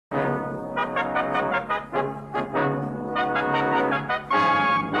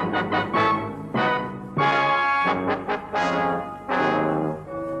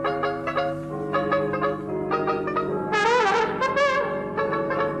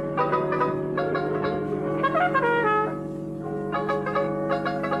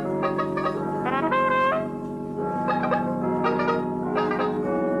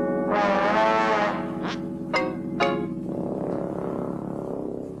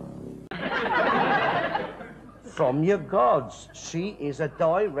From your gods. She is a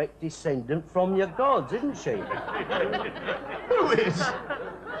direct descendant from your gods, isn't she? Who is?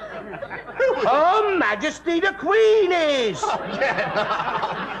 Her Majesty the Queen is! Oh,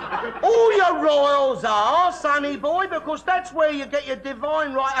 yeah. All your royals are, sonny boy, because that's where you get your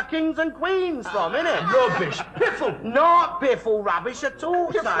divine right of kings and queens from, innit? Rubbish. Piffle. Not piffle rubbish at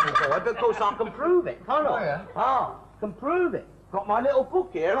all, sonny boy, because I can prove it, can't I? Oh, yeah? Ah, can prove it. Got my little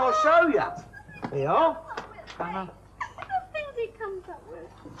book here and I'll show you. Here. The things he comes up with.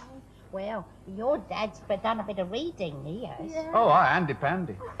 Well, your dad's done a bit of reading, he has. Yeah. Oh, aye, handy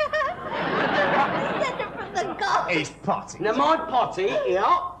pandy. Send it from the gods. He's potty. Now, my potty, here,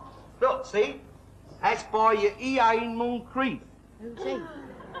 look, see? That's by your Ian Moncrief. Who's he?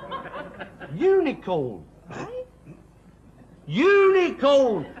 Unicorn. Right?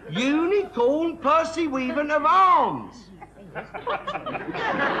 Unicorn! Unicorn Percy Weavant of Arms. Look, never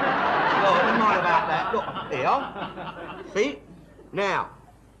mind about that. Look, here. See? Now,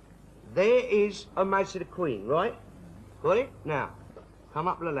 there is a Majesty the Queen, right? Got it? Now, come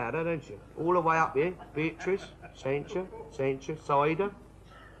up the ladder, don't you? All the way up here. Beatrice, Sancha, Saida,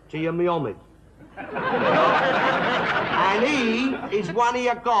 to your Mohammed. And he is one of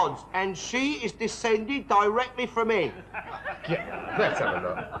your gods, and she is descended directly from him. Yeah, let's have a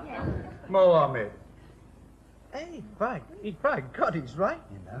look. Mohammed. Hey, by God, he's right,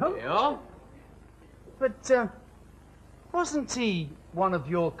 you know. Yeah? But, wasn't he one of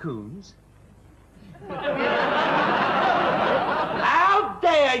your coons? How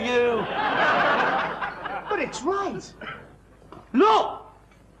dare you! But it's right. Look!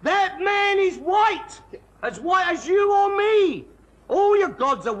 That man is white! As white as you or me! All your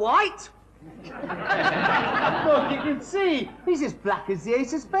gods are white! Look, you can see. He's as black as the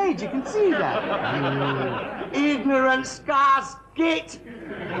ace of spades. You can see that. Ignorant scars git!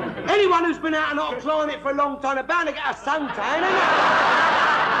 Anyone who's been out and not climate for a long time are bound to get a suntan, ain't they?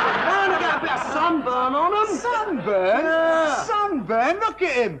 Bound to get a bit of sunburn on them. Sunburn? Yeah. Sunburn? Look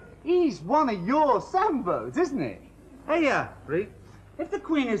at him. He's one of your Sambos, isn't he? Hey, Freak. If the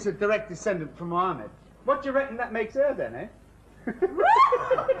Queen is a direct descendant from Mohammed, what do you reckon that makes her then, eh? Take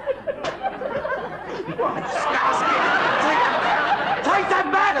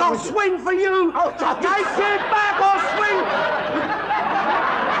that back, I'll swing for you! Oh, take it back, I'll swing!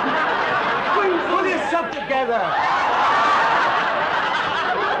 Queen, pull yourself together.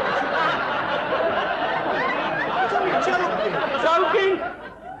 Joking?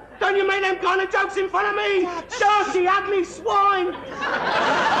 Don't you make them kind of jokes in front of me? Dirty, ugly swine!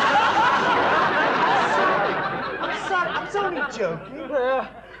 I'm only joking.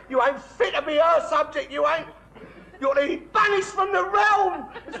 You ain't fit to be her subject, you ain't. You ought to be banished from the realm.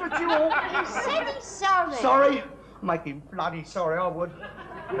 That's what you ought. He said he's sorry. Sorry? Make him bloody sorry, I would.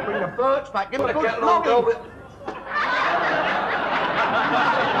 Bring the birch back, give him a good flogging.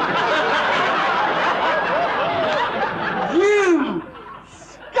 You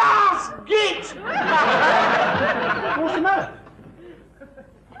scarce git! What's the matter?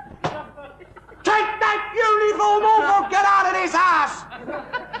 Take that uniform off or get out of this house!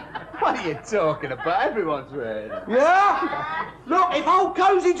 What are you talking about? Everyone's wearing it. Yeah? Look, if old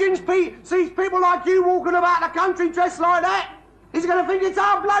Kosygin sees people like you walking about the country dressed like that, he's going to think it's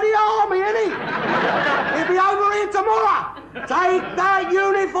our bloody army, isn't he? He'll be over here tomorrow. Take that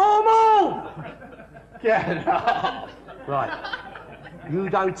uniform off! Get off. Right. You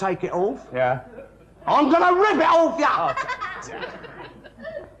don't take it off, Yeah. I'm going to rip it off you! Oh,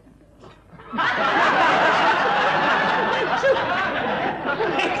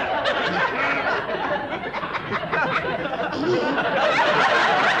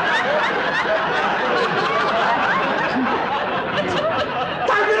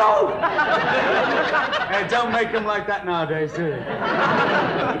 Take it off! Hey, don't make them like that nowadays, do you? Take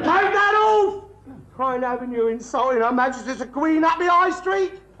that off! Crying having you insulting Her Majesty the Queen up the High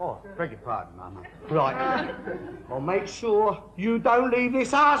Street? Oh, beg your pardon, Mama. Right. I'll make sure you don't leave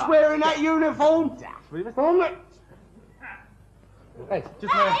this house wearing that uniform. On it. Hey,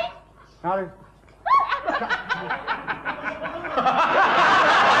 just a minute. Now then.